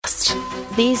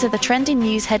These are the trending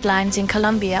news headlines in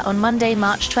Colombia on Monday,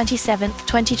 March 27,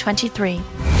 2023.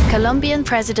 Colombian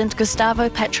President Gustavo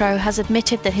Petro has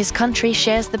admitted that his country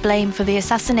shares the blame for the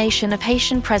assassination of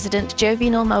Haitian President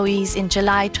Jovenel Moïse in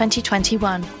July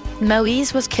 2021.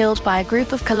 Moïse was killed by a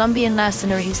group of Colombian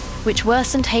mercenaries, which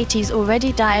worsened Haiti's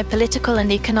already dire political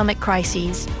and economic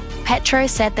crises. Petro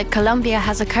said that Colombia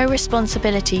has a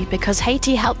co-responsibility because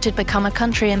Haiti helped it become a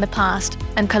country in the past,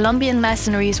 and Colombian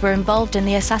mercenaries were involved in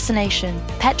the assassination.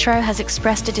 Petro has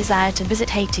expressed a desire to visit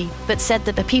Haiti, but said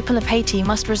that the people of Haiti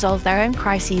must resolve their own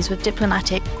crises with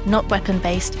diplomatic, not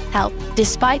weapon-based, help.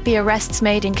 Despite the arrests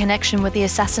made in connection with the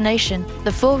assassination,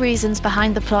 the full reasons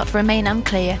behind the plot remain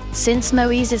unclear. Since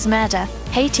Moïse's murder,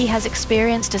 Haiti has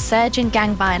experienced a surge in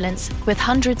gang violence, with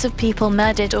hundreds of people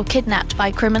murdered or kidnapped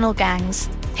by criminal gangs.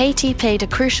 Haiti played a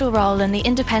crucial role in the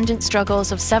independent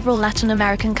struggles of several Latin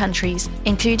American countries,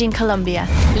 including Colombia.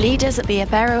 Leaders at the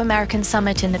Ibero-American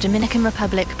Summit in the Dominican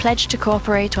Republic pledged to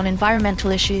cooperate on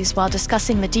environmental issues while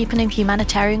discussing the deepening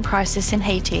humanitarian crisis in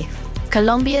Haiti.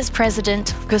 Colombia's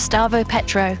president, Gustavo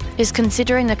Petro, is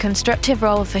considering a constructive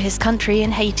role for his country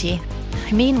in Haiti.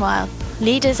 Meanwhile,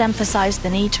 leaders emphasized the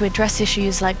need to address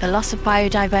issues like the loss of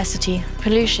biodiversity,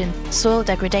 pollution, soil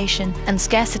degradation, and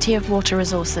scarcity of water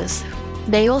resources.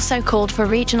 They also called for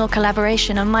regional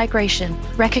collaboration on migration,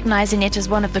 recognizing it as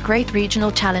one of the great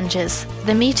regional challenges.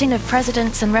 The meeting of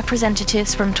presidents and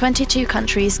representatives from 22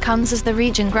 countries comes as the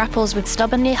region grapples with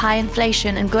stubbornly high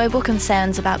inflation and global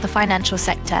concerns about the financial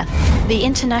sector. The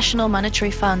International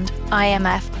Monetary Fund,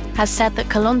 IMF, has said that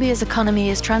Colombia's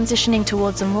economy is transitioning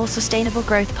towards a more sustainable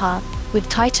growth path, with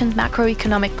tightened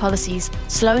macroeconomic policies,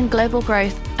 slowing global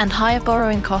growth, and higher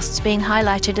borrowing costs being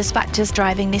highlighted as factors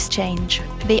driving this change.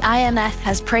 The IMF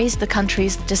has praised the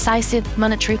country's decisive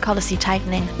monetary policy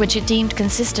tightening, which it deemed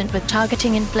consistent with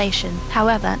targeting inflation.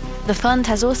 However, the fund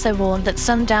has also warned that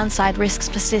some downside risks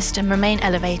persist and remain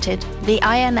elevated. The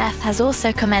IMF has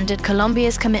also commended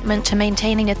Colombia's commitment to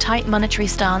maintaining a tight monetary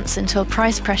stance until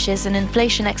price pressures and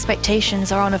inflation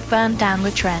expectations are on a firm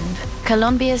downward trend.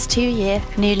 Colombia's two-year,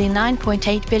 nearly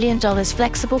 $9.8 billion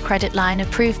flexible credit line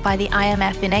approved by the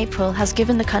IMF in April has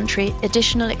given the country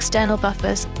additional external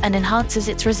buffers and enhances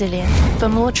its resilience. For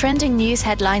more trending news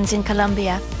headlines in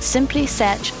Colombia, simply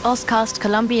search Oscast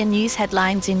Colombian News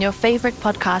Headlines in your favorite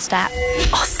podcast app.